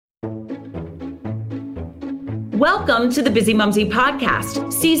Welcome to the Busy Mumsy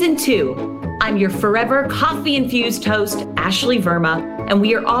Podcast, Season 2. I'm your forever coffee-infused host, Ashley Verma, and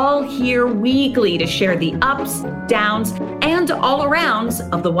we are all here weekly to share the ups, downs, and all-arounds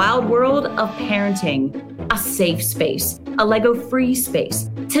of the wild world of parenting. A safe space, a Lego-free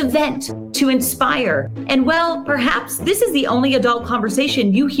space, to vent, to inspire, and well, perhaps this is the only adult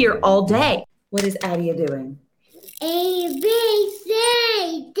conversation you hear all day. What is Adia doing? A, B,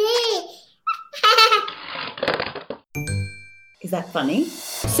 C, D. Is that funny?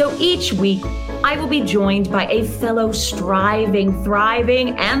 So each week, I will be joined by a fellow striving,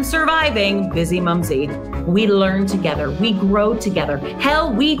 thriving, and surviving busy mumsy. We learn together. We grow together.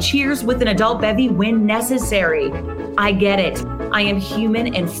 Hell, we cheers with an adult bevy when necessary. I get it. I am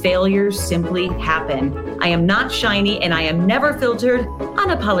human and failures simply happen. I am not shiny and I am never filtered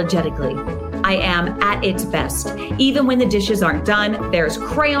unapologetically. I am at its best. Even when the dishes aren't done, there's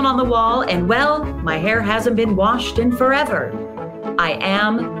crayon on the wall, and well, my hair hasn't been washed in forever. I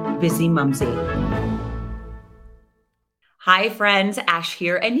am Busy Mumsy. Hi friends, Ash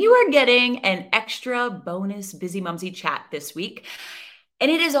here, and you are getting an extra bonus Busy Mumsy chat this week. And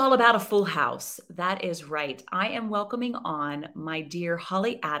it is all about a full house. That is right. I am welcoming on my dear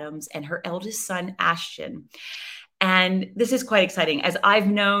Hollie Adams and her eldest son, Ashton. And this is quite exciting as I've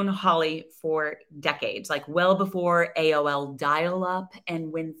known Hollie for decades, like well before AOL dial-up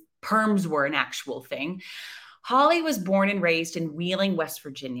and when perms were an actual thing. Hollie was born and raised in Wheeling, West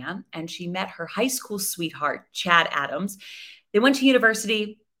Virginia, and she met her high school sweetheart, Chad Adams. They went to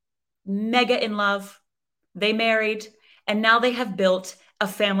university, mega in love. They married, and now they have built a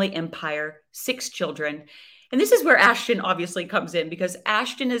family empire, 6 children. And this is where Ashton obviously comes in because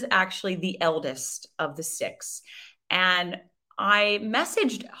Ashton is actually the eldest of the 6. And I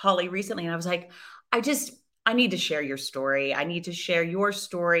messaged Hollie recently and I was like, I need to share your story. I need to share your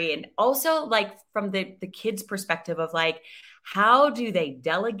story. And also like from the kids' perspective of like, how do they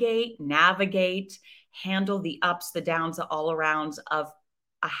delegate, navigate, handle the ups, the downs, the all arounds of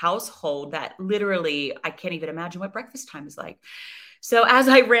a household that literally, I can't even imagine what breakfast time is like. So as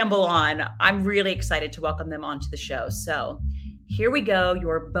I ramble on, I'm really excited to welcome them onto the show. So here we go,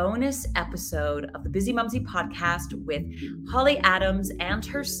 your bonus episode of the Busy Mumsy podcast with Hollie Adams and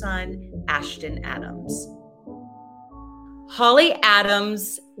her son, Ashton Adams. Hollie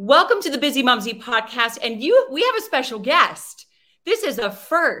Adams, welcome to the Busy Mumsy podcast. And we have a special guest. This is a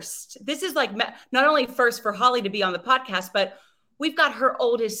first. This is like not only first for Hollie to be on the podcast, but we've got her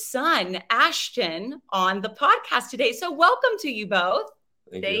oldest son, Ashton, on the podcast today. So welcome to you both.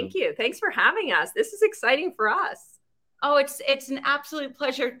 Thank you. Thanks for having us. This is exciting for us. Oh, it's an absolute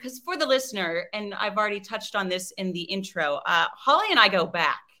pleasure because for the listener, and I've already touched on this in the intro, Hollie and I go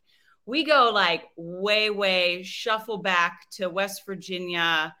back. We go like way shuffle back to West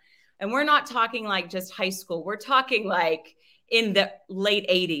Virginia. And we're not talking like just high school. We're talking like in the late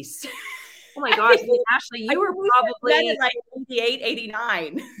 80s. Oh my gosh, Ashley, you were probably like 88,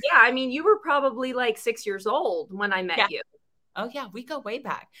 89. Yeah, I mean, you were probably like 6 years old when I met you. Oh, yeah, we go way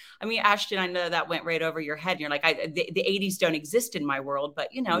back. I mean, Ashton, I know that went right over your head. And you're like, the 80s don't exist in my world, but,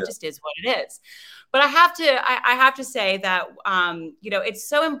 it just is what it is. But I have to say that, it's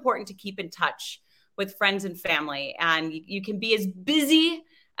so important to keep in touch with friends and family. And you can be as busy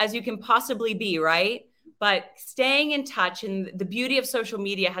as you can possibly be, right? But staying in touch, and the beauty of social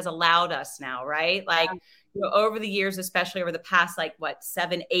media has allowed us now, right? Like, over the years, especially over the past,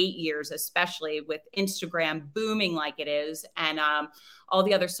 7, 8 years, especially with Instagram booming like it is, and all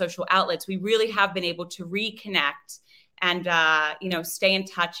the other social outlets, we really have been able to reconnect and, stay in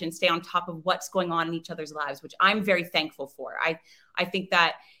touch and stay on top of what's going on in each other's lives, which I'm very thankful for. I think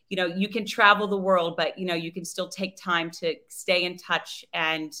that, you can travel the world, but, you can still take time to stay in touch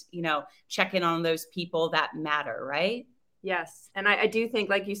and, check in on those people that matter, right? Yes. And I do think,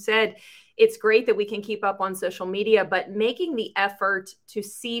 like you said, it's great that we can keep up on social media, but making the effort to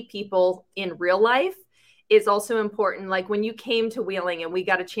see people in real life is also important. Like when you came to Wheeling and we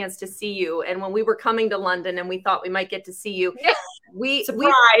got a chance to see you, and when we were coming to London and we thought we might get to see you,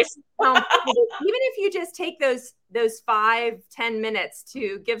 surprise. Even if you just take those 5-10 minutes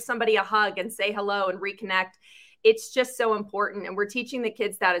to give somebody a hug and say hello and reconnect, it's just so important. And we're teaching the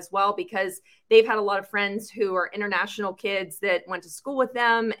kids that as well, because they've had a lot of friends who are international kids that went to school with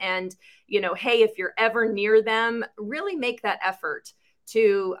them. And, hey, if you're ever near them, really make that effort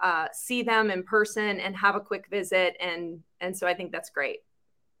to see them in person and have a quick visit. And so I think that's great.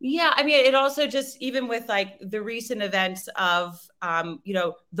 Yeah. I mean, it also just, even with like the recent events of,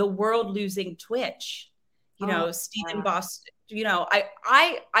 the world losing Twitch, Stephen Boss,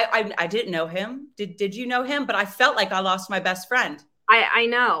 I didn't know him. Did you know him? But I felt like I lost my best friend. I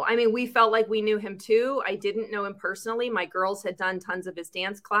know. I mean, we felt like we knew him too. I didn't know him personally. My girls had done tons of his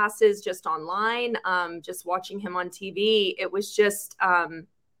dance classes just online, just watching him on TV. It was just, I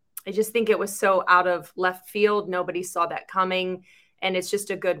just think it was so out of left field. Nobody saw that coming. And it's just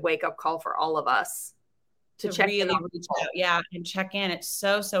a good wake up call for all of us to check really in on reach people. out. Yeah, and check in. It's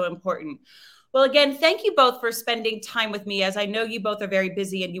so, so important. Well, again, thank you both for spending time with me, as I know you both are very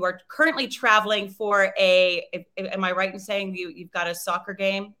busy and you are currently traveling for am I right in saying you've got a soccer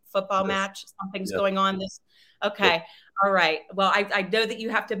game, football match, something's going on this? Okay. Yep. All right. Well, I know that you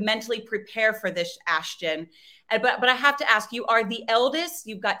have to mentally prepare for this, Ashton. But I have to ask, you are the eldest.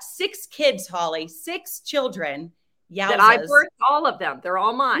 You've got 6 kids, Hollie, 6 children. Yowzas. That I birthed all of them. They're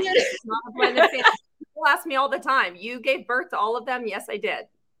all mine. It's not a blended family. People ask me all the time, you gave birth to all of them? Yes, I did.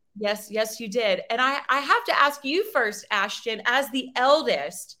 Yes, you did. And I have to ask you first, Ashton, as the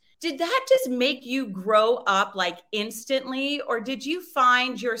eldest, did that just make you grow up like instantly, or did you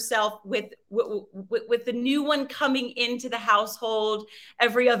find yourself with the new one coming into the household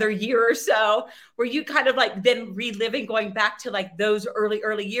every other year or so? Were you kind of like then reliving, going back to like those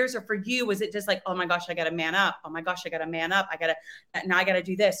early years, or for you was it just like, oh my gosh, I got to man up. Oh my gosh, I got to man up. I got to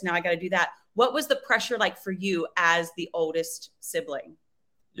do this. Now I got to do that. What was the pressure like for you as the oldest sibling?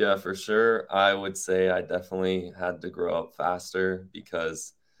 Yeah, for sure. I would say I definitely had to grow up faster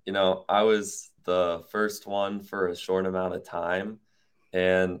because, I was the first one for a short amount of time.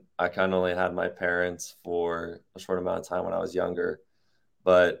 And I kind of only had my parents for a short amount of time when I was younger.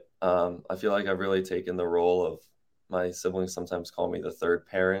 But I feel like I've really taken the role of my siblings sometimes call me the third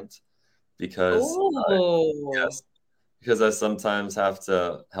parent because, yes, because I sometimes have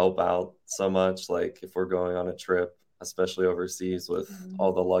to help out so much. Like if we're going on a trip, especially overseas with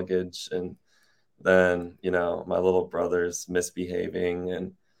all the luggage, and then, my little brother's misbehaving,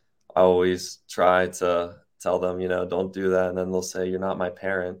 and I always try to tell them, don't do that. And then they'll say, you're not my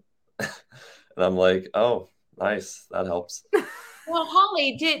parent. And I'm like, oh, nice. That helps. Well,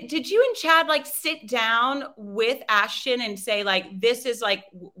 Hollie, did you and Chad like sit down with Ashton and say like, this is like,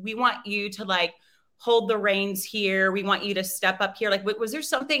 we want you to like hold the reins here. We want you to step up here. Like, was there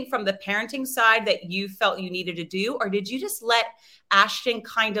something from the parenting side that you felt you needed to do? Or did you just let Ashton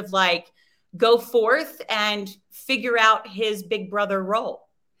kind of like go forth and figure out his big brother role?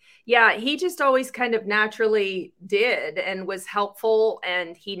 Yeah, he just always kind of naturally did and was helpful,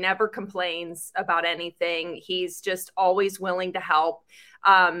 and he never complains about anything. He's just always willing to help.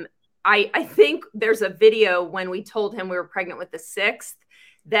 I think there's a video when we told him we were pregnant with the 6th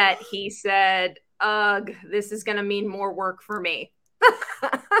that he said, ugh, this is going to mean more work for me.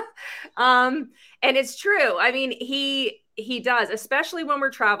 And it's true. I mean, he does, especially when we're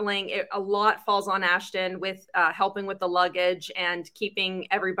traveling. A lot falls on Ashton with helping with the luggage and keeping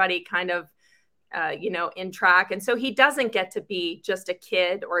everybody kind of, in track. And so he doesn't get to be just a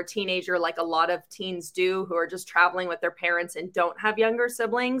kid or a teenager like a lot of teens do who are just traveling with their parents and don't have younger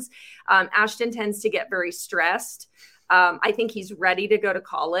siblings. Ashton tends to get very stressed. I think he's ready to go to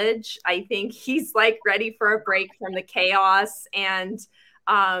college. I think he's like ready for a break from the chaos and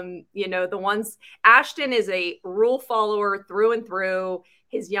the ones. Ashton is a rule follower through and through.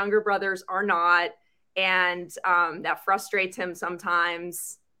 His younger brothers are not. And that frustrates him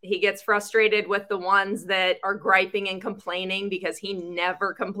sometimes. He gets frustrated with the ones that are griping and complaining because he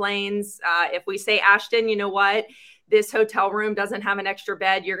never complains. If we say, Ashton, you know what? This hotel room doesn't have an extra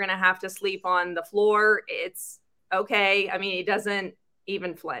bed. You're going to have to sleep on the floor. It's okay. I mean, he doesn't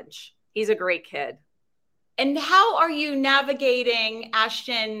even flinch. He's a great kid. And how are you navigating,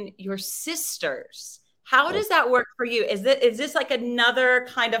 Ashton, your sisters? How does that work for you? Is this like another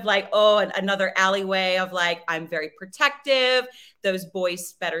kind of like, another alleyway of like, I'm very protective, those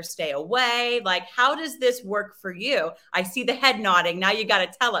boys better stay away? Like, how does this work for you? I see the head nodding. Now you got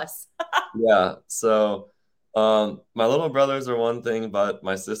to tell us. Yeah. So my little brothers are one thing, but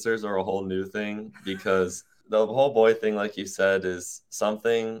my sisters are a whole new thing because the whole boy thing, like you said, is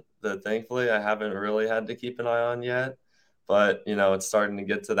something that thankfully I haven't really had to keep an eye on yet, but it's starting to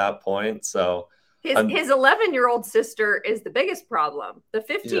get to that point. So his 11-year-old sister is the biggest problem. The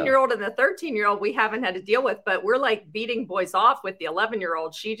 15-year-old and the 13-year-old we haven't had to deal with, but we're like beating boys off with the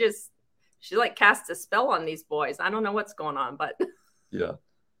 11-year-old. She like casts a spell on these boys. I don't know what's going on, but yeah.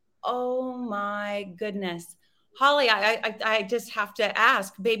 Oh my goodness. Hollie, I just have to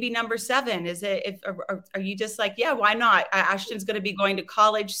ask, baby number 7, are you just like, yeah, why not? Ashton's going to be going to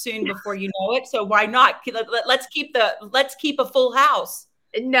college soon before you know it. So why not? Let's keep a full house.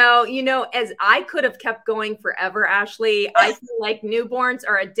 No, as I could have kept going forever, Ashley. I feel like newborns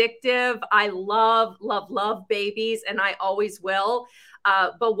are addictive. I love, love, love babies, and I always will.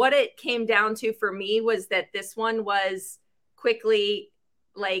 But what it came down to for me was that this one was quickly,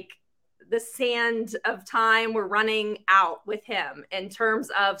 like, the sand of time we're running out with him in terms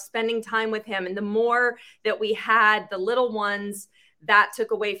of spending time with him. And the more that we had the little ones, that took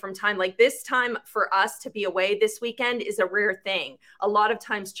away from time. Like, this time for us to be away this weekend is a rare thing. A lot of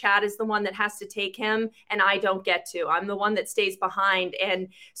times Chad is the one that has to take him and I don't get to. I'm the one that stays behind. And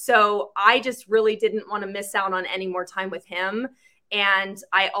so I just really didn't want to miss out on any more time with him. And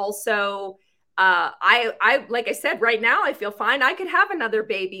I also, I like I said, right now I feel fine. I could have another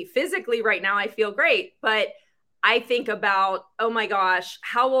baby. Physically right now I feel great, but I think about, oh my gosh,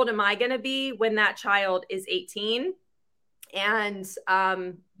 how old am I going to be when that child is 18? And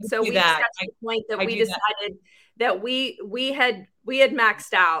so we got to the point that we decided that we had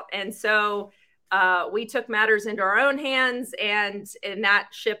maxed out. And so we took matters into our own hands, and that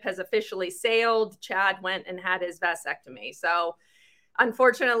ship has officially sailed. Chad went and had his vasectomy. So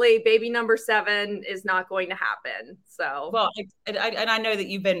unfortunately, baby number 7 is not going to happen. So, well, I know that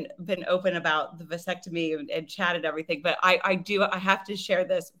you've been open about the vasectomy and Chad and everything, but I have to share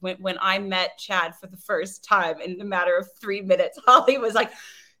this. When I met Chad for the first time, in a matter of 3 minutes, Hollie was like,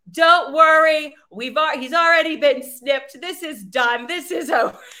 "Don't worry, he's already been snipped. This is done. This is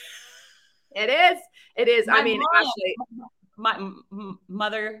over." It is. I mean, actually, my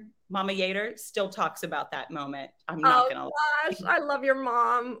mother, Mama Yater, still talks about that moment. I'm not gonna lie. I love your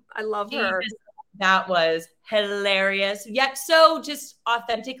mom. I love her. That was hilarious, yet so just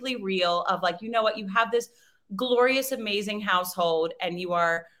authentically real, of like, you know what, you have this glorious, amazing household and you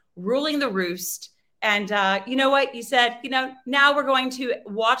are ruling the roost. And you know what, you said, now we're going to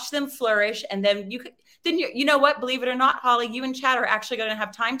watch them flourish. And then you know what, believe it or not, Hollie, you and Chad are actually going to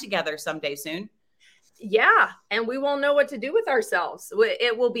have time together someday soon. Yeah. And we won't know what to do with ourselves.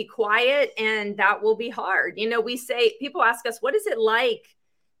 It will be quiet, and that will be hard. People ask us, what is it like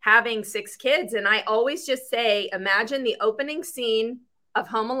having 6 kids? And I always just say, imagine the opening scene of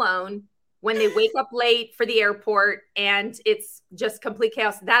Home Alone when they wake up late for the airport and it's just complete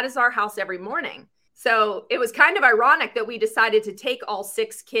chaos. That is our house every morning. So it was kind of ironic that we decided to take all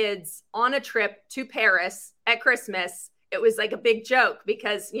 6 kids on a trip to Paris at Christmas. It was like a big joke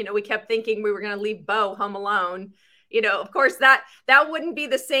because, we kept thinking we were going to leave Bo home alone. Of course, that wouldn't be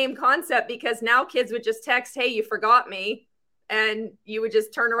the same concept, because now kids would just text, "Hey, you forgot me," and you would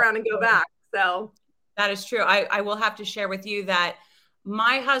just turn around and go back. So that is true. I will have to share with you that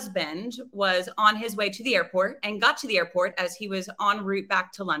my husband was on his way to the airport and got to the airport as he was en route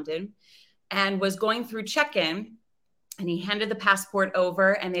back to London and was going through check-in. And he handed the passport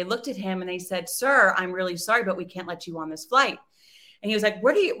over and they looked at him and they said, "Sir, I'm really sorry, but we can't let you on this flight." And he was like,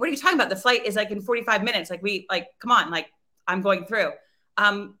 what are you talking about? The flight is like in 45 minutes. Come on, I'm going through.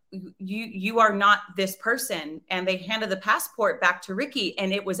 You are not this person. And they handed the passport back to Ricky,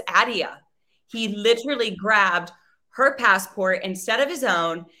 and it was Adia. He literally grabbed her passport instead of his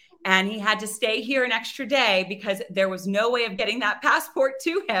own. And he had to stay here an extra day because there was no way of getting that passport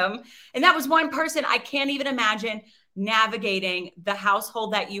to him. And that was one person. I can't even imagine navigating the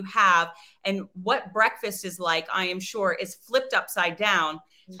household that you have, and what breakfast is like, I am sure, is flipped upside down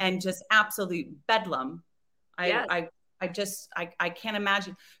and just absolute bedlam. Yes. I can't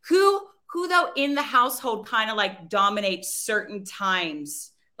imagine who though in the household kind of like dominates certain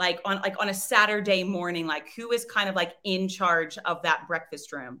times, like on a Saturday morning, like who is kind of like in charge of that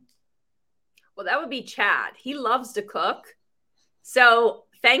breakfast room. Well, that would be Chad. He loves to cook. So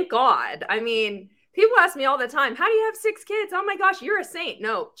thank God. I mean, people ask me all the time, how do you have 6 kids? Oh my gosh, you're a saint.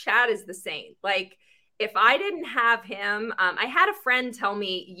 No, Chad is the saint. Like, if I didn't have him, I had a friend tell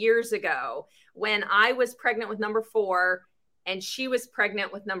me years ago when I was pregnant with number 4 and she was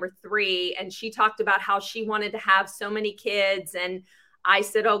pregnant with number 3, and she talked about how she wanted to have so many kids. And I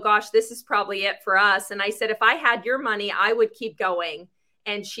said, oh gosh, this is probably it for us. And I said, if I had your money, I would keep going.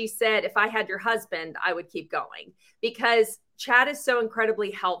 And she said, if I had your husband, I would keep going, because Chad is so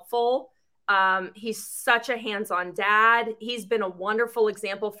incredibly helpful. He's such a hands-on dad. He's been a wonderful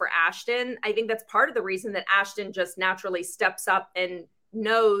example for Ashton. I think that's part of the reason that Ashton just naturally steps up and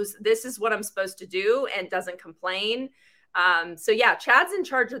knows this is what I'm supposed to do and doesn't complain. So yeah, Chad's in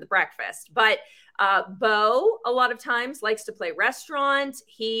charge of the breakfast, but Bo a lot of times likes to play restaurant.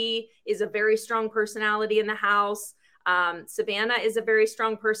 He is a very strong personality in the house. Savannah is a very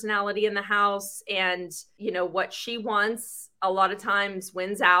strong personality in the house, and what she wants a lot of times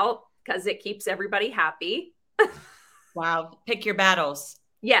wins out, because it keeps everybody happy. Wow. Pick your battles.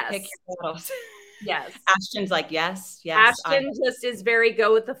 Yes. Pick your battles. Yes. Ashton's like, yes. Ashton just is very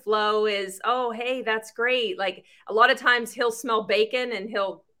go with the flow, is, oh, hey, that's great. Like, a lot of times he'll smell bacon and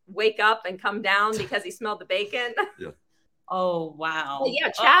he'll wake up and come down because he smelled the bacon. Yeah. Oh, But wow.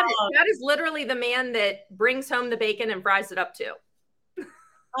 yeah, Oh, Chad is literally the man that brings home the bacon and fries it up too.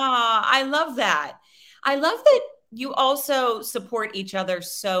 I love that. I love that you also support each other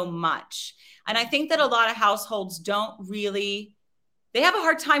so much. And I think that a lot of households don't really, they have a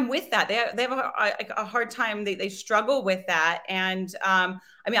hard time with that. They have a hard time. They struggle with that. And I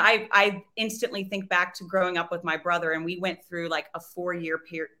mean, I instantly think back to growing up with my brother, and we went through like a 4 year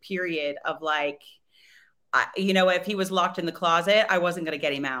period of like, you know, if he was locked in the closet, I wasn't going to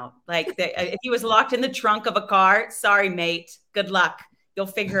get him out. Like, if he was locked in the trunk of a car, sorry, mate, good luck. You'll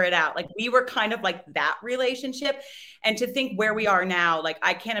figure it out. Like, we were kind of like that relationship. And to think where we are now, like,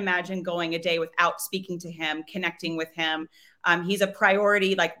 I can't imagine going a day without speaking to him, connecting with him. He's a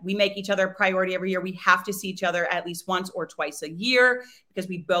priority. Like, we make each other a priority every year. We have to see each other at least once or twice a year because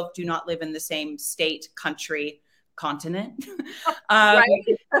we both do not live in the same state, country, continent. um, Right.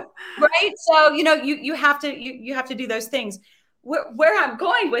 right, so you know, you have to you have to do those things. Where I'm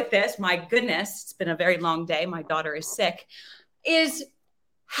going with this, my goodness, it's been a very long day, my daughter is sick, is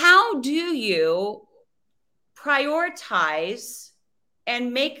how do you prioritize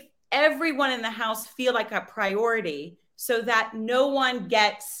and make everyone in the house feel like a priority so that no one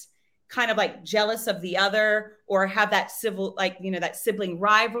gets kind of like jealous of the other or have that civil, like, you know, that sibling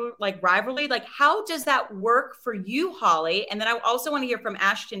rivalry. Like, how does that work for you, Hollie? And then I also want to hear from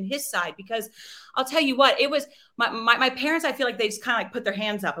Ashton, his side, because I'll tell you what, it was my parents, I feel like they just kind of like put their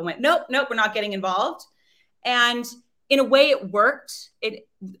hands up and went, nope, we're not getting involved. And in a way it worked. It,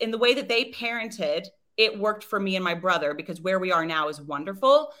 in the way that they parented, it worked for me and my brother because where we are now is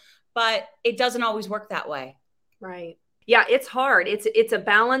wonderful, but it doesn't always work that way. Right. Yeah, it's hard. It's a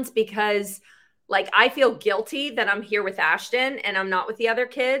balance because like I feel guilty that I'm here with Ashton and I'm not with the other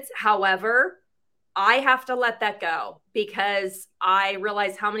kids. However, I have to let that go because I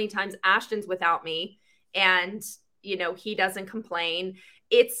realize how many times Ashton's without me and you know, he doesn't complain.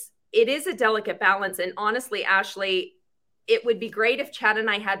 It is a delicate balance, and honestly, Ashley, it would be great if Chad and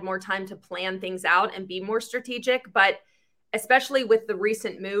I had more time to plan things out and be more strategic, but especially with the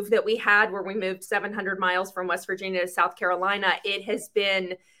recent move that we had where we moved 700 miles from West Virginia to South Carolina, it has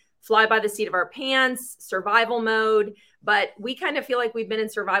been fly by the seat of our pants, survival mode, but we kind of feel like we've been in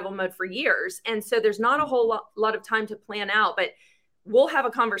survival mode for years. And so there's not a whole lot of time to plan out, but we'll have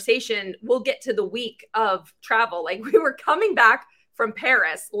a conversation. We'll get to the week of travel. Like we were coming back from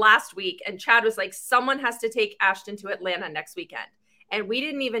Paris last week and Chad was like, someone has to take Ashton to Atlanta next weekend. And we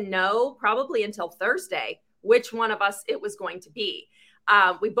didn't even know probably until Thursday which one of us it was going to be.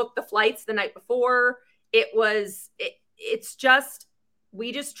 We booked the flights the night before. It's just,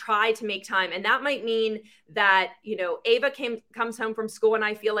 we just try to make time. And that might mean that, you know, Ava comes home from school and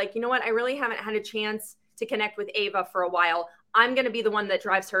I feel like, you know what, I really haven't had a chance to connect with Ava for a while. I'm going to be the one that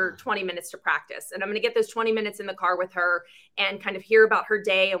drives her 20 minutes to practice. And I'm going to get those 20 minutes in the car with her and kind of hear about her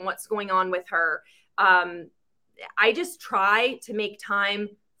day and what's going on with her. I just try to make time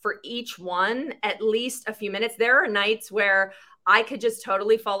for each one, at least a few minutes. There are nights where I could just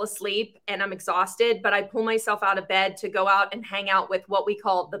totally fall asleep and I'm exhausted, but I pull myself out of bed to go out and hang out with what we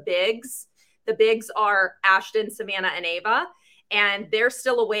call the bigs. The bigs are Ashton, Savannah, and Ava. And they're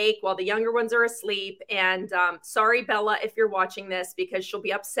still awake while the younger ones are asleep. And sorry, Bella, if you're watching this, because she'll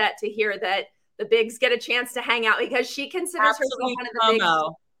be upset to hear that the bigs get a chance to hang out because she considers herself one of the bigs.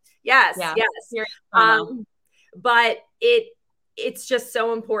 Yes, yeah. Yes. But it's just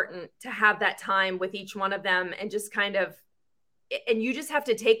so important to have that time with each one of them and just kind of, and you just have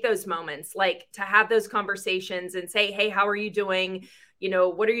to take those moments, like to have those conversations and say, hey, how are you doing? You know,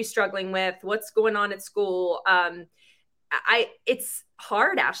 what are you struggling with? What's going on at school? It's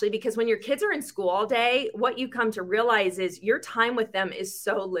hard, Ashley, because when your kids are in school all day, what you come to realize is your time with them is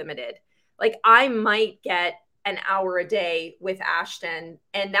so limited. Like I might get an hour a day with Ashton,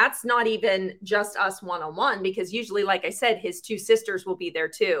 and that's not even just us one-on-one, because usually, like I said, his two sisters will be there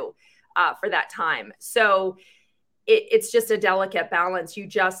too for that time. So it's just a delicate balance. You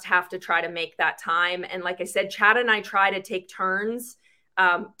just have to try to make that time. And like I said, Chad and I try to take turns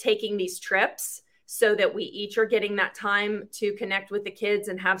taking these trips so that we each are getting that time to connect with the kids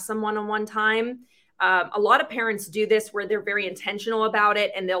and have some one-on-one time. A lot of parents do this where they're very intentional about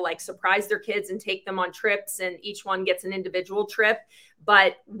it and they'll like surprise their kids and take them on trips and each one gets an individual trip.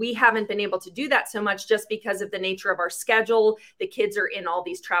 But we haven't been able to do that so much just because of the nature of our schedule. The kids are in all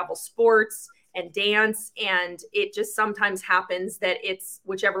these travel sports and dance, and it just sometimes happens that it's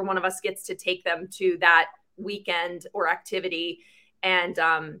whichever one of us gets to take them to that weekend or activity. And,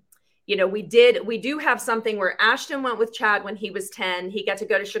 you know, we do have something where Ashton went with Chad when he was 10. He got to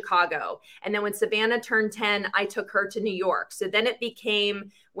go to Chicago. And then when Savannah turned 10, I took her to New York. So then it became,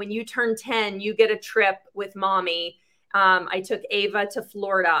 when you turn 10, you get a trip with mommy. I took Ava to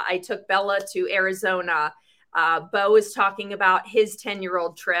Florida. I took Bella to Arizona. Bo is talking about his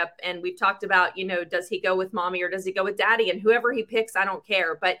 10-year-old trip. And we've talked about, does he go with mommy or does he go with daddy? And whoever he picks, I don't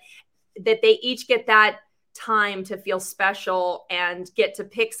care. But that they each get that time to feel special and get to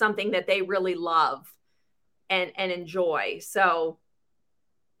pick something that they really love and enjoy. So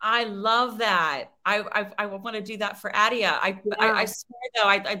I love that. I want to do that for Adia. I swear though,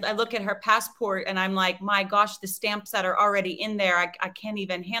 I look at her passport and I'm like, my gosh, the stamps that are already in there, I can't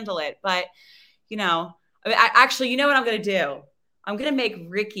even handle it. But actually, you know what I'm going to do? I'm going to make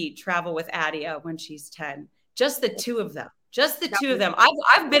Ricky travel with Adia when she's 10. Just the two of them. Just the two of them.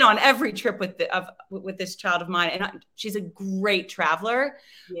 I've been on every trip with this child of mine, and she's a great traveler.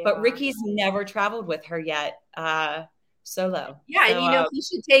 Yeah. But Ricky's never traveled with her yet, solo. Yeah, so, and he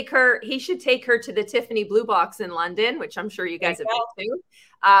should take her. He should take her to the Tiffany Blue Box in London, which I'm sure you guys have been to.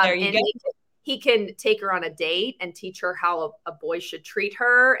 There you go. He can take her on a date and teach her how a boy should treat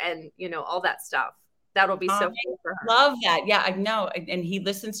her, and all that stuff. That'll be so cool for her. Love that. Yeah, I know. And he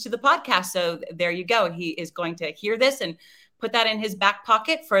listens to the podcast. So there you go. He is going to hear this and put that in his back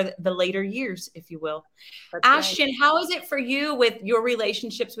pocket for the later years, if you will. That's Ashton, right. How is it for you with your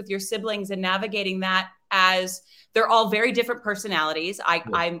relationships with your siblings and navigating that, as they're all very different personalities?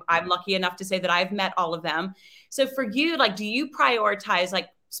 I'm lucky enough to say that I've met all of them. So for you, do you prioritize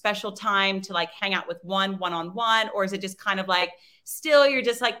special time to hang out with one-on-one, or is it just kind of still you're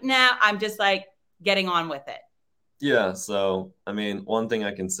just nah, I'm just getting on with it? Yeah. So, one thing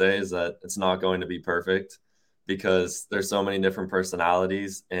I can say is that it's not going to be perfect because there's so many different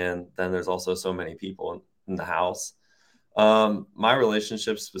personalities, and then there's also so many people in the house. My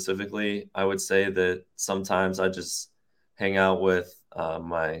relationships specifically, I would say that sometimes I just hang out with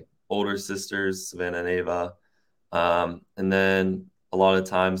my older sisters, Savannah and Ava. And then a lot of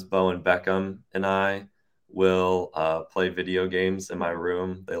times Bo and Beckham and I will play video games in my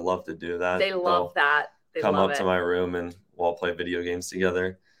room. They love to do that. They love that. They come love up to my room and we'll play video games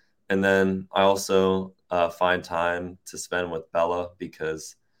together. And then I also find time to spend with Bella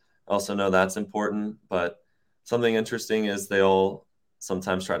because I also know that's important. But something interesting is they all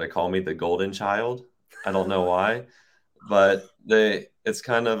sometimes try to call me the golden child. I don't know why, but it's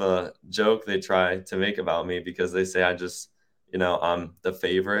kind of a joke they try to make about me because they say I just, I'm the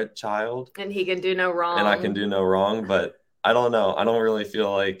favorite child. And he can do no wrong. And I can do no wrong, but I don't know. I don't really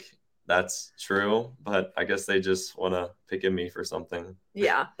feel like that's true, but I guess they just want to pick at me for something.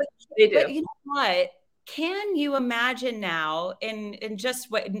 Yeah, they do. But you know what? Can you imagine now in just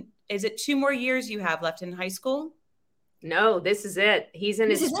is it 2 more years you have left in high school? No, this is it. He's in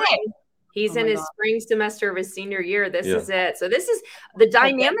his spring. He's in his spring semester of his senior year. This is it. So this is the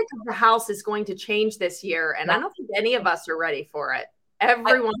dynamic of the house is going to change this year. And I don't think any of us are ready for it.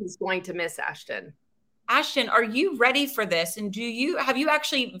 Everyone is going to miss Ashton. Ashton, are you ready for this? And have you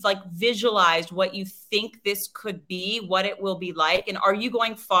actually visualized what you think this could be, what it will be like? And are you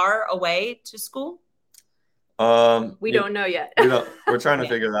going far away to school? We don't know yet. We're trying to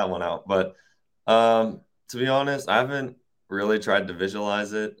figure that one out. But to be honest, I haven't really tried to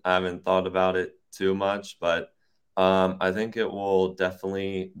visualize it. I haven't thought about it too much, but I think it will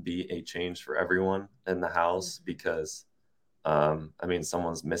definitely be a change for everyone in the house because,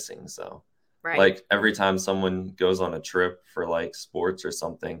 someone's missing. So right. Every time someone goes on a trip for sports or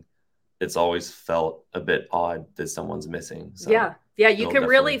something, it's always felt a bit odd that someone's missing. So yeah. You can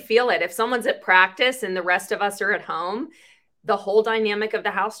really feel it. If someone's at practice and the rest of us are at home, the whole dynamic of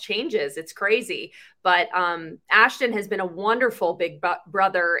the house changes. It's crazy. But Ashton has been a wonderful big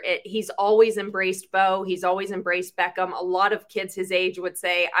brother. He's always embraced Bo. He's always embraced Beckham. A lot of kids his age would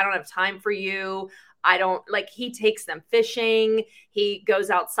say, I don't have time for you. He takes them fishing. He goes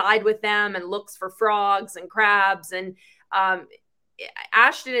outside with them and looks for frogs and crabs. And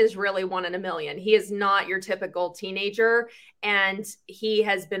Ashton is really 1 in a million. He is not your typical teenager. And he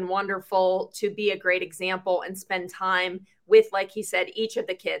has been wonderful to be a great example and spend time with, like he said, each of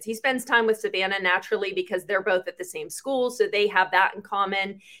the kids. He spends time with Savannah naturally because they're both at the same school. So they have that in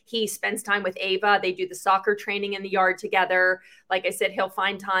common. He spends time with Ava. They do the soccer training in the yard together. Like I said, he'll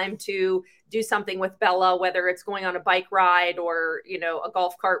find time to do something with Bella, whether it's going on a bike ride or, a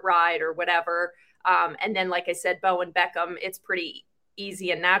golf cart ride or whatever. And then, like I said, Bo and Beckham, it's pretty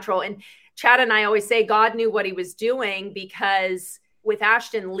easy and natural. And Chad and I always say God knew what he was doing because with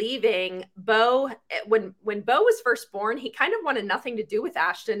Ashton leaving, Bo, when Bo was first born, he kind of wanted nothing to do with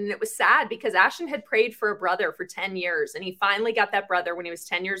Ashton. And it was sad because Ashton had prayed for a brother for 10 years. And he finally got that brother when he was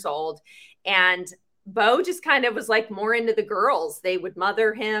 10 years old. And Bo just kind of was more into the girls. They would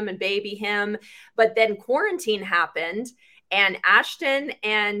mother him and baby him. But then quarantine happened. And Ashton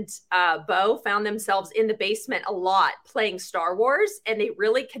and Bo found themselves in the basement a lot playing Star Wars, and they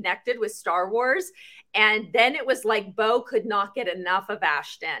really connected with Star Wars. And then it was like Bo could not get enough of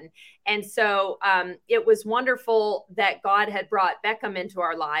Ashton. And so it was wonderful that God had brought Beckham into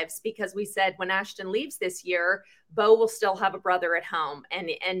our lives, because we said when Ashton leaves this year, Bo will still have a brother at home.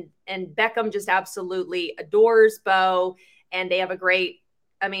 And Beckham just absolutely adores Bo. And they have a great,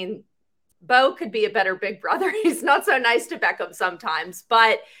 I mean, Bo could be a better big brother. He's not so nice to Beckham sometimes,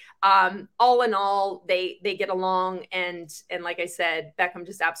 but all in all, they get along. And like I said, Beckham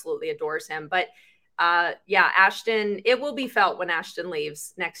just absolutely adores him. But Ashton, it will be felt when Ashton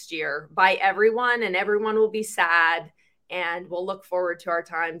leaves next year by everyone, and everyone will be sad, and we'll look forward to our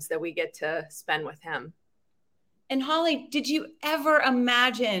times that we get to spend with him. And Hollie, did you ever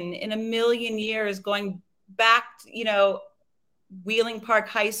imagine in a million years going back, Wheeling Park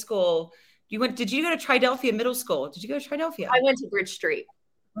High School? Did you go to Triadelphia Middle School? Did you go to Triadelphia? I went to Bridge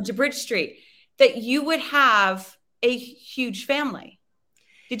Street. That you would have a huge family.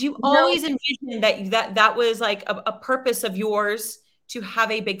 Did you always envision that was like a purpose of yours to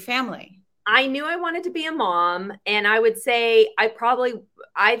have a big family? I knew I wanted to be a mom, and I would say I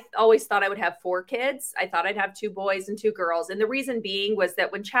always thought I would have 4 kids. I thought I'd have 2 boys and 2 girls. And the reason being was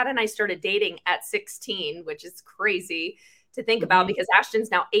that when Chad and I started dating at 16, which is crazy to think about because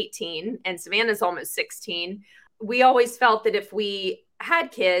Ashton's now 18 and Savannah's almost 16, we always felt that if we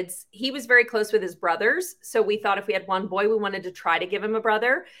had kids, he was very close with his brothers. So we thought if we had one boy, we wanted to try to give him a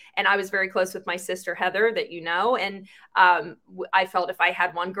brother. And I was very close with my sister, Heather, that you know. And I felt if I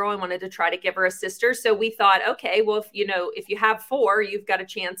had one girl, I wanted to try to give her a sister. So we thought, okay, well, if you have 4, you've got a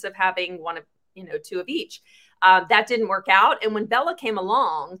chance of having one of, 2 of each. That didn't work out. And when Bella came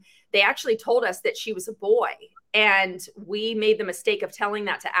along, they actually told us that she was a boy. And we made the mistake of telling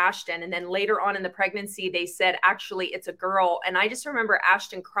that to Ashton. And then later on in the pregnancy, they said, actually, it's a girl. And I just remember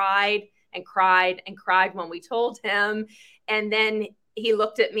Ashton cried and cried and cried when we told him. And then he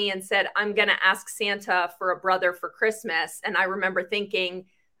looked at me and said, I'm going to ask Santa for a brother for Christmas. And I remember thinking,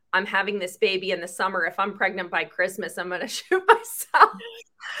 I'm having this baby in the summer. If I'm pregnant by Christmas, I'm going to shoot myself.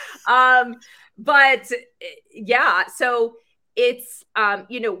 So it's,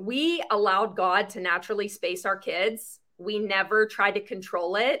 we allowed God to naturally space our kids. We never tried to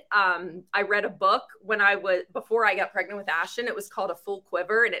control it. I read a book before I got pregnant with Ashton. It was called A Full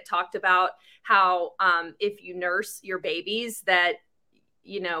Quiver. And it talked about how if you nurse your babies that,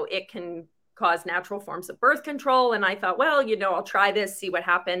 it can cause natural forms of birth control. And I thought, well, I'll try this, see what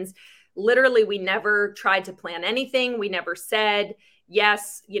happens. Literally, we never tried to plan anything. We never said,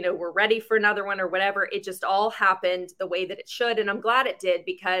 yes, we're ready for another one or whatever. It just all happened the way that it should. And I'm glad it did,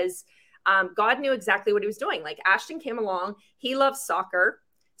 because God knew exactly what he was doing. Like Ashton came along. He loves soccer.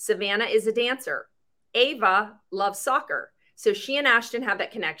 Savannah is a dancer. Ava loves soccer. So she and Ashton have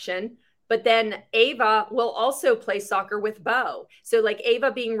that connection. But then Ava will also play soccer with Bo. So like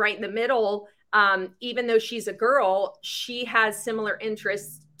Ava being right in the middle, even though she's a girl, she has similar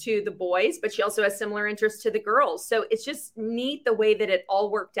interests to the boys, but she also has similar interests to the girls. So it's just neat the way that it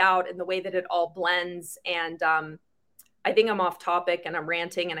all worked out and the way that it all blends. And I think I'm off topic and I'm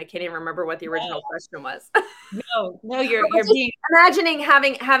ranting and I can't even remember what the original question was. No, you're being imagining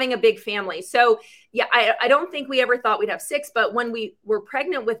having a big family. So yeah, I don't think we ever thought we'd have 6, but when we were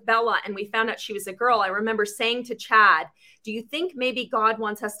pregnant with Bella and we found out she was a girl, I remember saying to Chad, do you think maybe God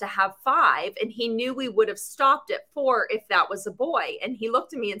wants us to have 5? And he knew we would have stopped at 4 if that was a boy. And he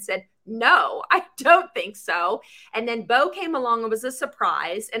looked at me and said, no, I don't think so. And then Bo came along and was a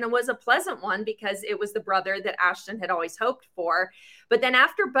surprise. And it was a pleasant one because it was the brother that Ashton had always hoped for. But then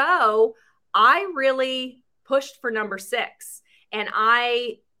after Bo, I really pushed for number 6. And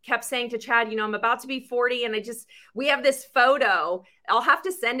I kept saying to Chad, I'm about to be 40 and we have this photo. I'll have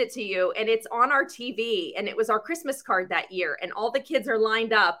to send it to you. And it's on our TV. And it was our Christmas card that year. And all the kids are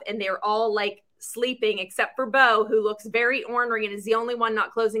lined up and they're all like sleeping except for Bo, who looks very ornery and is the only one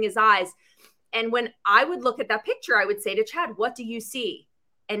not closing his eyes. And when I would look at that picture, I would say to Chad, what do you see?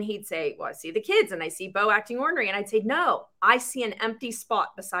 And he'd say, well, I see the kids and I see Bo acting ornery. And I'd say, no, I see an empty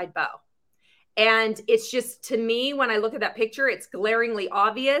spot beside Bo. And it's just, to me, when I look at that picture, it's glaringly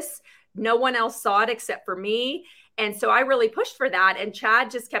obvious. No one else saw it except for me. And so I really pushed for that. And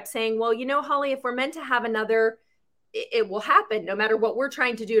Chad just kept saying, well, Hollie, if we're meant to have another, it will happen. No matter what we're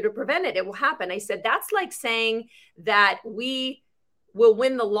trying to do to prevent it, it will happen. I said, that's like saying that we will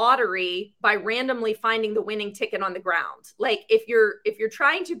win the lottery by randomly finding the winning ticket on the ground. Like if you're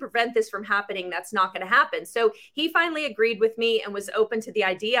trying to prevent this from happening, that's not going to happen. So he finally agreed with me and was open to the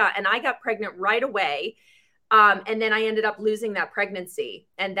idea. And I got pregnant right away. And then I ended up losing that pregnancy.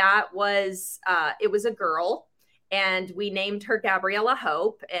 And that was, it was a girl. and we named her Gabriella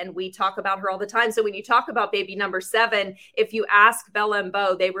Hope, and we talk about her all the time. So when you talk about baby number 7, if you ask Bella and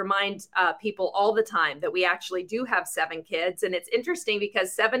Bo, they remind people all the time that we actually do have 7 kids. And it's interesting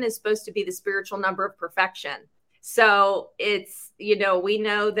because 7 is supposed to be the spiritual number of perfection. So it's, we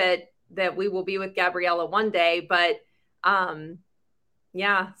know that we will be with Gabriella one day, but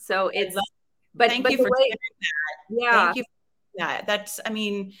yeah, so it's, thank you for sharing that. Yeah. Thank you for that.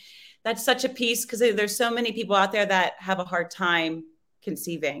 That's such a piece, because there's so many people out there that have a hard time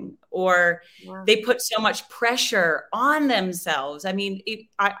conceiving, or they put so much pressure on themselves. I mean,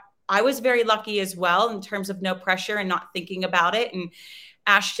 I was very lucky as well in terms of no pressure and not thinking about it. And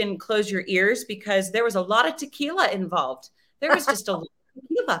Ashton, close your ears, because there was a lot of tequila involved. There was just a lot of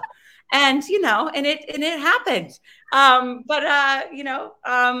tequila, and it happened.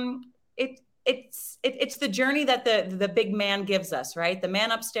 It's the journey that the big man gives us, right? The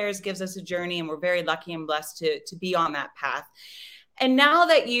man upstairs gives us a journey, and we're very lucky and blessed to be on that path. And now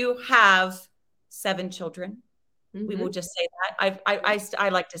that you have 7 children, we will just say that. I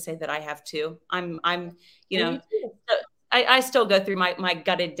like to say that I have 2. I still go through my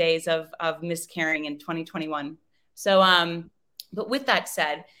gutted days of miscarrying in 2021. So, but with that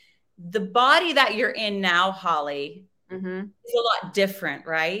said, the body that you're in now, Hollie, is a lot different,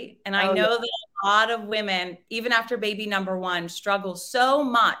 right? And I know that a lot of women, even after baby number 1, struggle so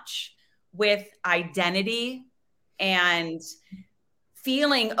much with identity and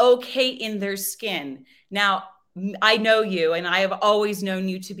feeling okay in their skin. Now, I know you, and I have always known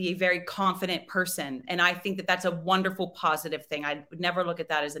you to be a very confident person. And I think that that's a wonderful, positive thing. I would never look at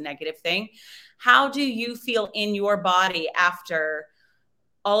that as a negative thing. How do you feel in your body after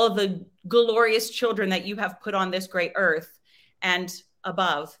all of the glorious children that you have put on this great earth and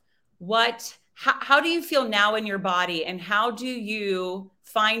above? How do you feel now in your body, and how do you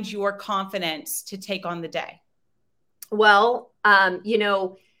find your confidence to take on the day? Well,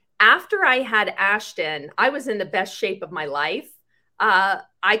 after I had Ashton, I was in the best shape of my life.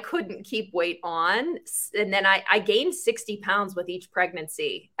 I couldn't keep weight on. And then I gained 60 pounds with each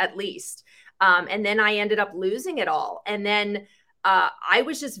pregnancy, at least. And then I ended up losing it all. And then I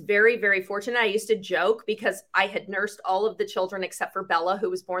was just very, very fortunate. I used to joke because I had nursed all of the children except for Bella, who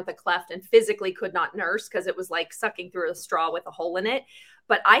was born with a cleft and physically could not nurse because it was like sucking through a straw with a hole in it.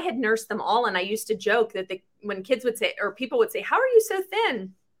 But I had nursed them all. And I used to joke that when kids would say, or people would say, "How are you so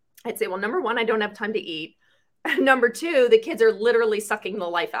thin?" I'd say, well, number 1, I don't have time to eat. Number 2, the kids are literally sucking the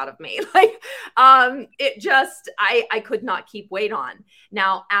life out of me. I could not keep weight on.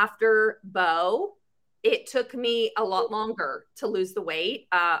 Now, after Bo, it took me a lot longer to lose the weight.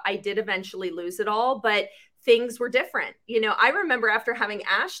 I did eventually lose it all, but things were different. I remember after having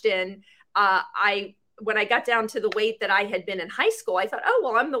Ashton, when I got down to the weight that I had been in high school, I thought, oh,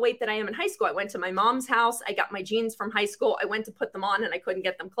 well, I'm the weight that I am in high school. I went to my mom's house. I got my jeans from high school. I went to put them on and I couldn't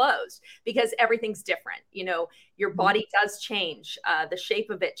get them closed because everything's different. Your body does change. The shape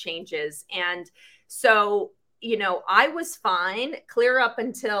of it changes. And so, I was fine clear up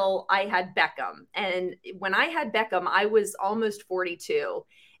until I had Beckham. And when I had Beckham, I was almost 42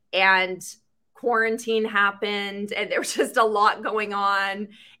 and quarantine happened and there was just a lot going on.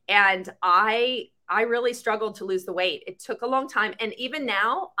 And I really struggled to lose the weight. It took a long time. And even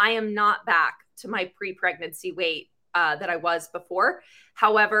now, I am not back to my pre-pregnancy weight that I was before.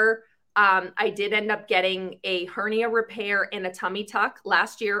 However, I did end up getting a hernia repair and a tummy tuck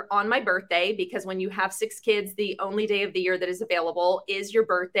last year on my birthday, because when you have 6 kids, the only day of the year that is available is your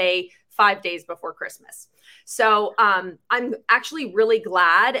birthday, 5 days before Christmas. So I'm actually really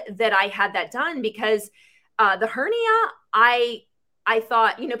glad that I had that done, because the hernia, I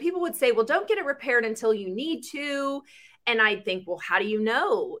thought, people would say, well, don't get it repaired until you need to. And I think, well, how do you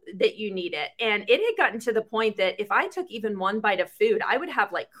know that you need it? And it had gotten to the point that if I took even one bite of food, I would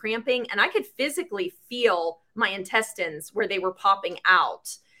have like cramping, and I could physically feel my intestines where they were popping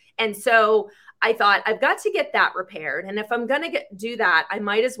out. And so I thought, I've got to get that repaired. And if I'm going to do that, I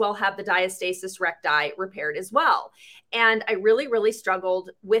might as well have the diastasis recti repaired as well. And I really, really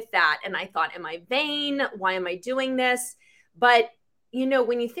struggled with that. And I thought, am I vain? Why am I doing this? But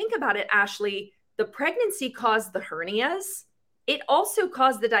when you think about it, Ashley, the pregnancy caused the hernias. It also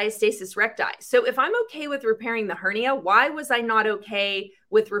caused the diastasis recti. So if I'm okay with repairing the hernia, why was I not okay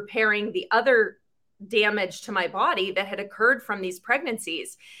with repairing the other damage to my body that had occurred from these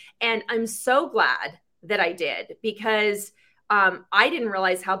pregnancies? And I'm so glad that I did, because I didn't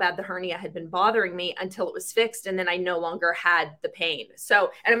realize how bad the hernia had been bothering me until it was fixed. And then I no longer had the pain.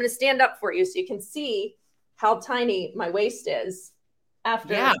 So, and I'm going to stand up for you so you can see how tiny my waist is.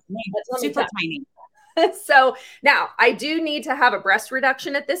 After super tiny. So now I do need to have a breast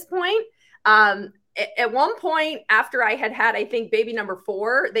reduction at this point. At one point after I had, I think, baby number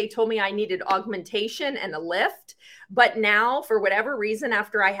 4, they told me I needed augmentation and a lift. But now, for whatever reason,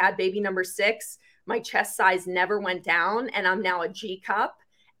 after I had baby number 6, my chest size never went down, and I'm now a G cup,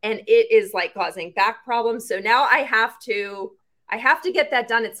 and it is like causing back problems. So now I have to get that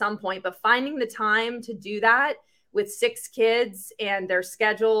done at some point. But finding the time to do that with 6 kids and their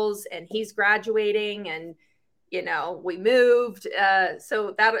schedules, and he's graduating, and we moved.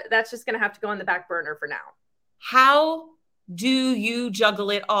 So that's just going to have to go on the back burner for now. How do you juggle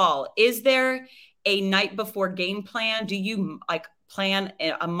it all? Is there a night before game plan? Do you like plan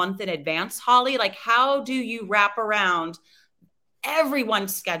a month in advance, Hollie? Like, how do you wrap around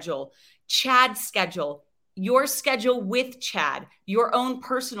everyone's schedule, Chad's schedule, your schedule with Chad, your own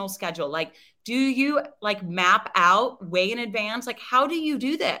personal schedule? Like, do you like map out way in advance? Like, how do you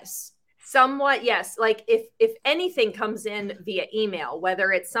do this? Somewhat, yes. Like if anything comes in via email,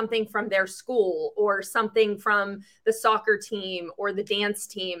 whether it's something from their school or something from the soccer team or the dance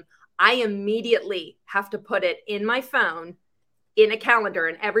team, I immediately have to put it in my phone in a calendar,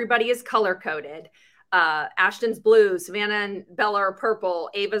 and everybody is color coded. Ashton's blue, Savannah and Bella are purple,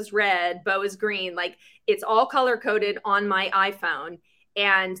 Ava's red, Bo is green. Like, it's all color coded on my iPhone.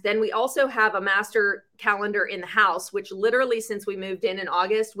 And then we also have a master calendar in the house, which literally since we moved in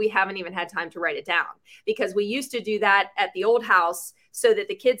August, we haven't even had time to write it down, because we used to do that at the old house so that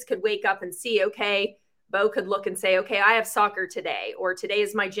the kids could wake up and see, okay, Bo could look and say, okay, I have soccer today, or today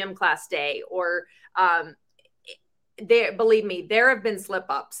is my gym class day, or believe me, there have been slip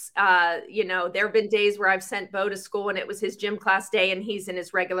ups. There have been days where I've sent Bo to school and it was his gym class day and he's in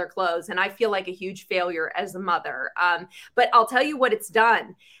his regular clothes. And I feel like a huge failure as a mother. But I'll tell you what it's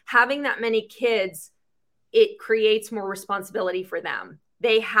done. Having that many kids, it creates more responsibility for them.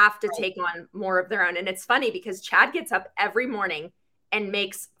 They have to take on more of their own. And it's funny because Chad gets up every morning and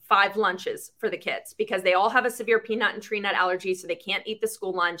makes 5 lunches for the kids because they all have a severe peanut and tree nut allergy, so they can't eat the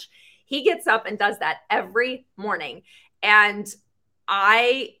school lunch. He gets up and does that every morning. And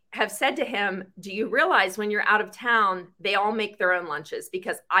I have said to him, do you realize when you're out of town, they all make their own lunches,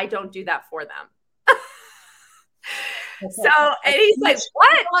 because I don't do that for them. So, and he's like,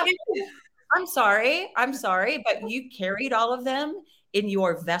 what? I'm sorry, but you carried all of them in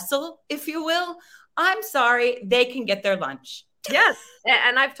your vessel, if you will. I'm sorry, they can get their lunch. Yes.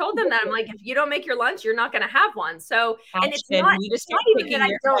 And I've told them that. I'm like, if you don't make your lunch, you're not going to have one. So, Ashton, and it's not even that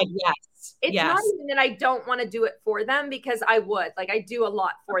I don't, it's yes. not even that I don't want to do it for them, because I would. Like, I do a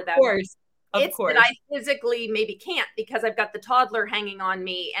lot for them. Of course. That I physically maybe can't, because I've got the toddler hanging on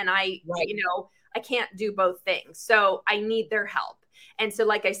me, and I can't do both things. So I need their help. And so,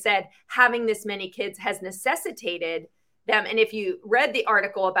 like I said, having this many kids has necessitated them. And if you read the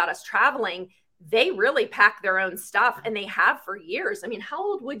article about us traveling, they really pack their own stuff, and they have for years. I mean, how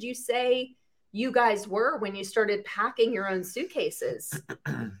old would you say you guys were when you started packing your own suitcases?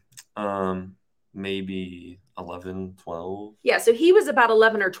 Maybe 11, 12. Yeah. So he was about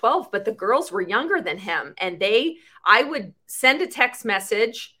 11 or 12, but the girls were younger than him. And I would send a text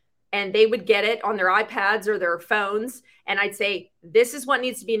message and they would get it on their iPads or their phones. And I'd say, this is what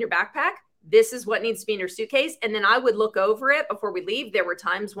needs to be in your backpack. This is what needs to be in your suitcase. And then I would look over it before we leave. There were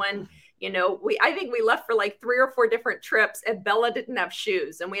times when, I think we left for like 3 or 4 different trips, and Bella didn't have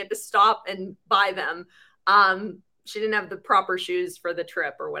shoes and we had to stop and buy them. She didn't have the proper shoes for the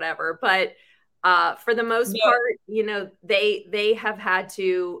trip or whatever, but for the most part, they have had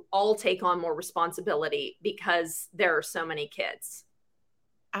to all take on more responsibility because there are so many kids.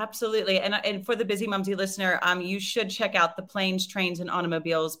 Absolutely. And for the Busy Mumsy listener, you should check out the Planes, Trains, and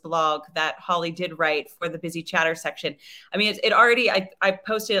Automobiles blog that Hollie did write for the Busy Chatter section. I mean, it already, I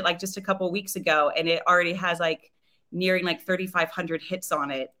posted it like just a couple of weeks ago, and it already has like nearing like 3,500 hits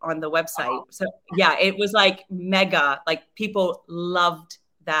on it on the website. Oh. So yeah, it was like mega, like people loved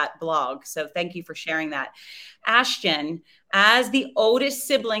that blog. So thank you for sharing that. Ashton, as the oldest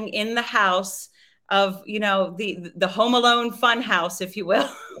sibling in the house of, the Home Alone fun house, if you will,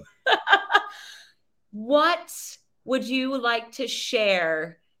 what would you like to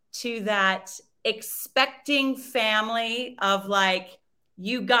share to that expecting family of like,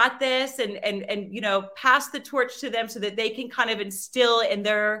 you got this, and pass the torch to them so that they can kind of instill in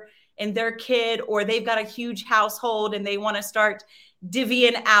their kid, or they've got a huge household and they want to start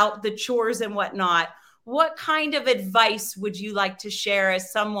divvying out the chores and whatnot. What kind of advice would you like to share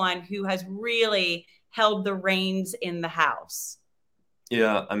as someone who has really held the reins in the house?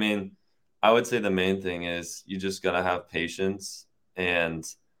 Yeah, I mean, I would say the main thing is you just got to have patience, and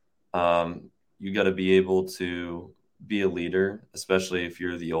you got to be able to be a leader, especially if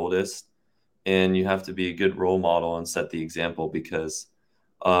you're the oldest, and you have to be a good role model and set the example, because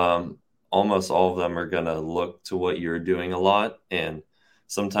almost all of them are going to look to what you're doing a lot. And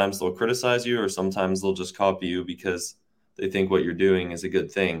sometimes they'll criticize you, or sometimes they'll just copy you because they think what you're doing is a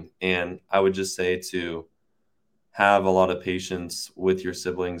good thing. And I would just say to have a lot of patience with your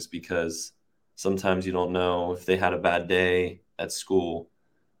siblings, because sometimes you don't know if they had a bad day at school,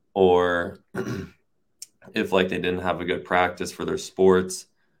 or if like they didn't have a good practice for their sports.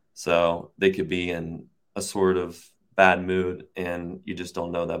 So they could be in a sort of bad mood and you just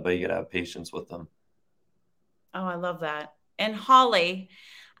don't know that, but you gotta have patience with them. Oh, I love that. And Hollie,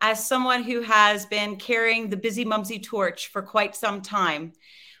 as someone who has been carrying the Busy Mumsy torch for quite some time,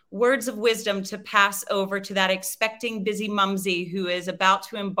 words of wisdom to pass over to that expecting busy mumsy who is about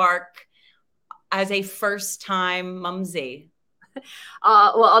to embark as a first-time mumsy.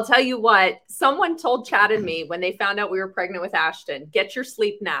 Well, I'll tell you what, someone told Chad and me when they found out we were pregnant with Ashton, get your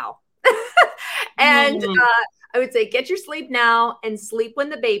sleep now. And I would say, get your sleep now and sleep when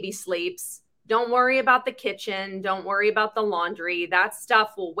the baby sleeps. Don't worry about the kitchen. Don't worry about the laundry. That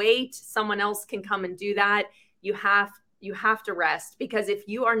stuff will wait. Someone else can come and do that. You have to rest, because if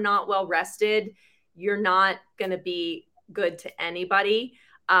you are not well rested, you're not going to be good to anybody.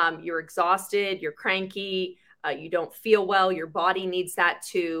 You're exhausted. You're cranky. You don't feel well. Your body needs that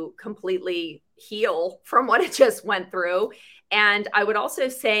to completely heal from what it just went through. And I would also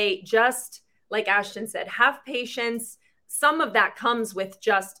say, just like Ashton said, have patience. Some of that comes with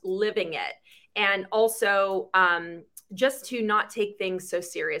just living it. And also just to not take things so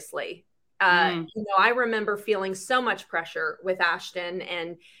seriously. I remember feeling so much pressure with Ashton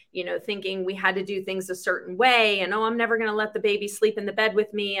and, thinking we had to do things a certain way. And, I'm never going to let the baby sleep in the bed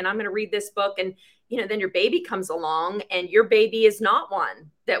with me. And I'm going to read this book. And, then your baby comes along and your baby is not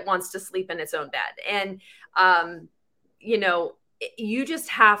one that wants to sleep in its own bed. And, you just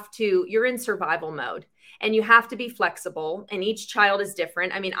have to, you're in survival mode and you have to be flexible, and each child is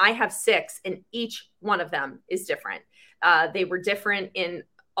different. I mean, I have 6 and each one of them is different. They were different in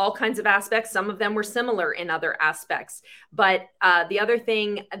all kinds of aspects. Some of them were similar in other aspects. But the other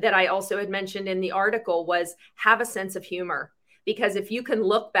thing that I also had mentioned in the article was have a sense of humor, because if you can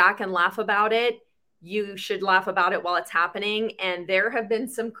look back and laugh about it, you should laugh about it while it's happening. And there have been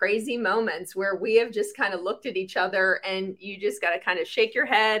some crazy moments where we have just kind of looked at each other and you just got to kind of shake your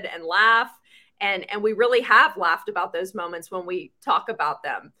head and laugh. And we really have laughed about those moments when we talk about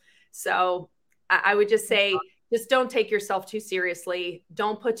them. So I would just say, just don't take yourself too seriously.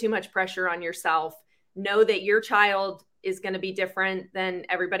 Don't put too much pressure on yourself. Know that your child is going to be different than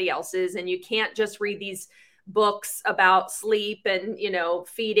everybody else's. And you can't just read these books about sleep and,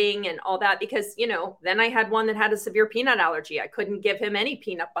 feeding and all that, because, then I had one that had a severe peanut allergy. I couldn't give him any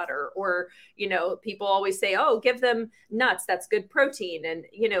peanut butter, or, people always say, oh, give them nuts. That's good protein. And,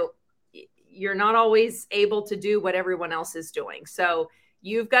 you're not always able to do what everyone else is doing. So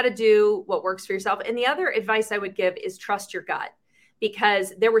you've got to do what works for yourself. And the other advice I would give is trust your gut,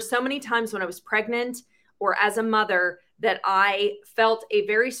 because there were so many times when I was pregnant or as a mother that I felt a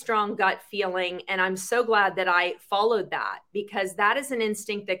very strong gut feeling. And I'm so glad that I followed that, because that is an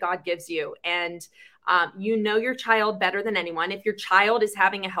instinct that God gives you. And you know your child better than anyone. If your child is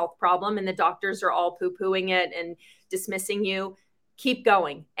having a health problem and the doctors are all poo-pooing it and dismissing you, keep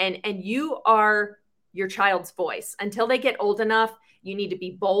going. And you are your child's voice. Until they get old enough, you need to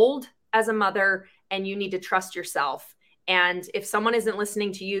be bold as a mother, and you need to trust yourself. And if someone isn't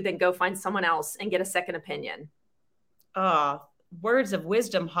listening to you, then go find someone else and get a second opinion. Words of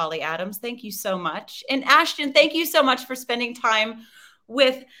wisdom, Hollie Adams. Thank you so much. And Ashton, thank you so much for spending time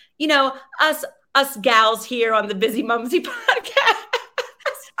with, us gals here on the Busy Mumsy podcast.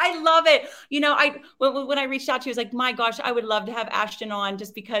 I love it. When I reached out to you, I was like, my gosh, I would love to have Ashton on,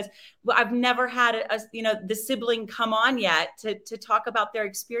 just because I've never had the sibling come on yet to talk about their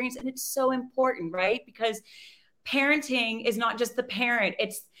experience. And it's so important, right? Because parenting is not just the parent,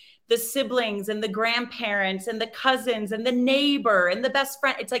 it's the siblings and the grandparents and the cousins and the neighbor and the best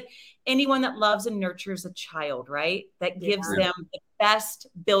friend. It's like anyone that loves and nurtures a child, right? That gives them the best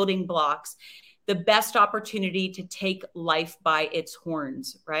building blocks, the best opportunity to take life by its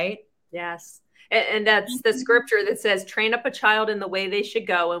horns, right? Yes. And that's the scripture that says, train up a child in the way they should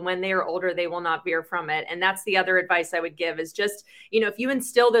go, and when they are older, they will not veer from it. And that's the other advice I would give, is just, if you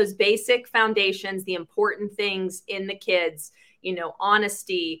instill those basic foundations, the important things in the kids,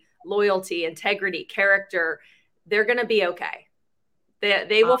 honesty, loyalty, integrity, character, they're going to be okay.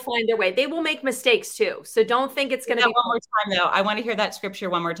 They will find their way. They will make mistakes too. So don't think it's going to be one more time though. I want to hear that scripture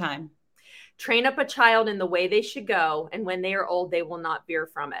one more time. Train up a child in the way they should go, and when they are old, they will not veer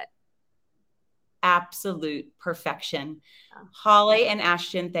from it. Absolute perfection. Hollie and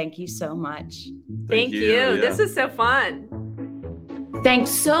Ashton, thank you so much. Thank you. Yeah. This is so fun.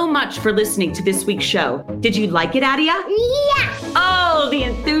 Thanks so much for listening to this week's show. Did you like it, Adia? Yeah. Oh, the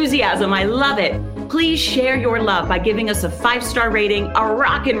enthusiasm. I love it. Please share your love by giving us a 5-star rating, a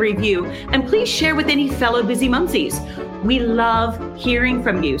rockin' review, and please share with any fellow busy mumsies. We love hearing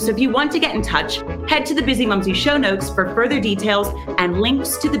from you. So if you want to get in touch, head to the Busy Mumsy show notes for further details and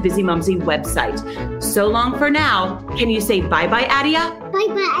links to the Busy Mumsy website. So long for now. Can you say bye-bye, Adia?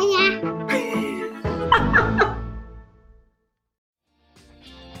 Bye-bye.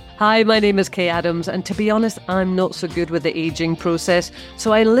 Hi, my name is Kay Adams, and to be honest, I'm not so good with the ageing process,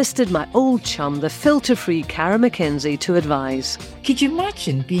 so I enlisted my old chum, the filter-free Cara McKenzie, to advise. Could you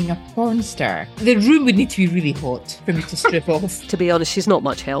imagine being a porn star? The room would need to be really hot for me to strip off. To be honest, she's not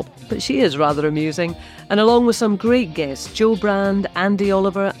much help, but she is rather amusing. And along with some great guests, Joe Brand, Andy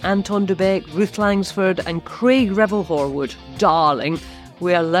Oliver, Anton Dubeck, Ruth Langsford and Craig Revel-Horwood, darling,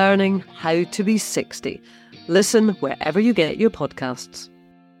 we are learning how to be 60. Listen wherever you get your podcasts.